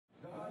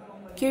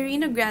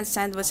Quirino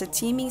Grandstand was a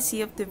teeming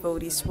sea of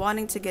devotees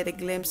wanting to get a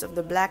glimpse of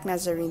the Black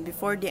Nazarene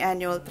before the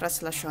annual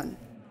Traslacion.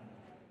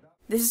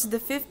 This is the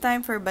 5th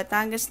time for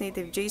Batangas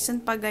native Jason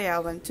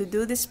Pagayawan to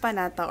do this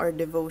panata or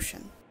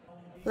devotion.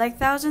 Like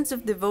thousands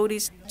of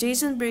devotees,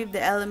 Jason braved the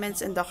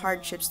elements and the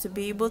hardships to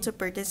be able to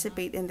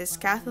participate in this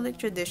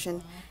Catholic tradition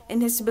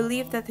in his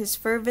belief that his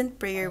fervent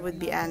prayer would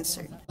be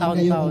answered.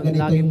 Taon-taon,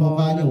 lagi po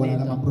ako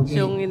nandito.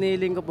 Yung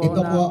iniling ko po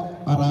na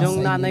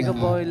yung nanay ko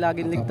po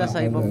laging ligtas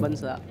sa ibang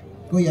bansa.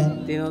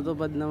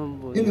 Tinutupad naman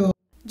po.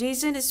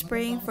 Jason is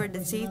praying for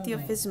the safety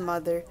of his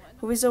mother,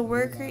 who is a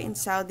worker in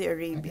Saudi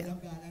Arabia.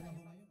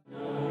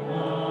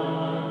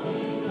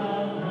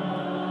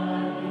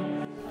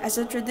 As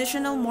the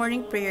traditional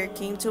morning prayer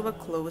came to a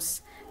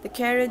close, the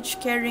carriage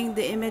carrying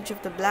the image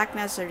of the Black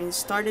Nazarene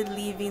started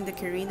leaving the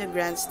Quirino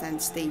Grandstand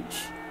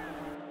stage.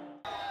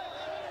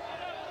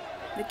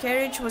 The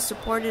carriage was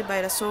supported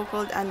by the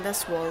so-called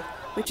Andas Wall,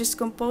 which is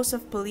composed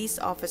of police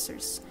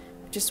officers,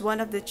 which is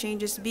one of the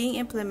changes being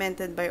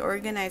implemented by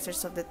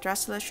organizers of the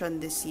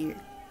Traslacion this year.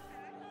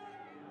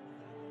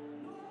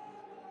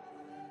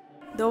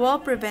 The wall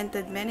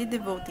prevented many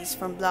devotees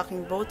from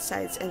blocking both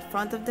sides and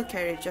front of the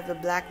carriage of the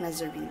Black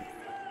Nazarene.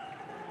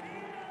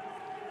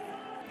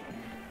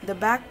 The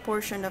back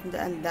portion of the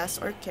andas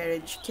or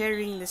carriage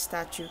carrying the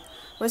statue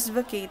was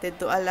vacated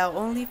to allow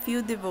only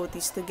few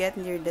devotees to get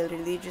near the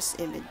religious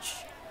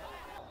image.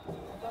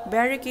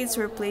 Barricades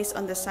were placed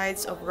on the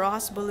sides of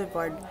Rojas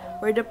Boulevard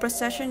where the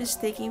procession is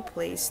taking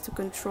place to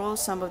control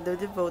some of the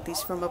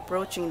devotees from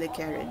approaching the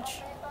carriage.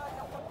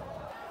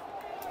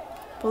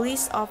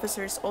 Police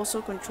officers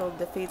also controlled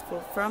the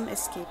faithful from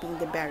escaping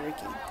the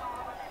barricade.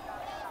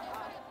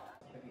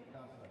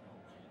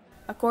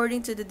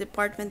 According to the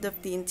Department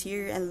of the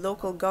Interior and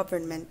local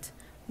government,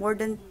 more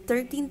than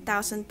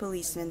 13,000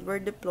 policemen were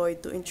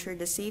deployed to ensure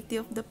the safety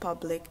of the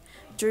public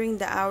during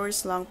the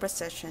hours-long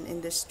procession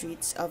in the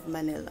streets of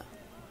Manila.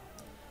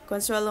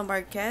 Consuelo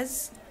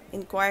Marquez,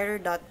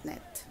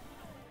 INQUIRER.net.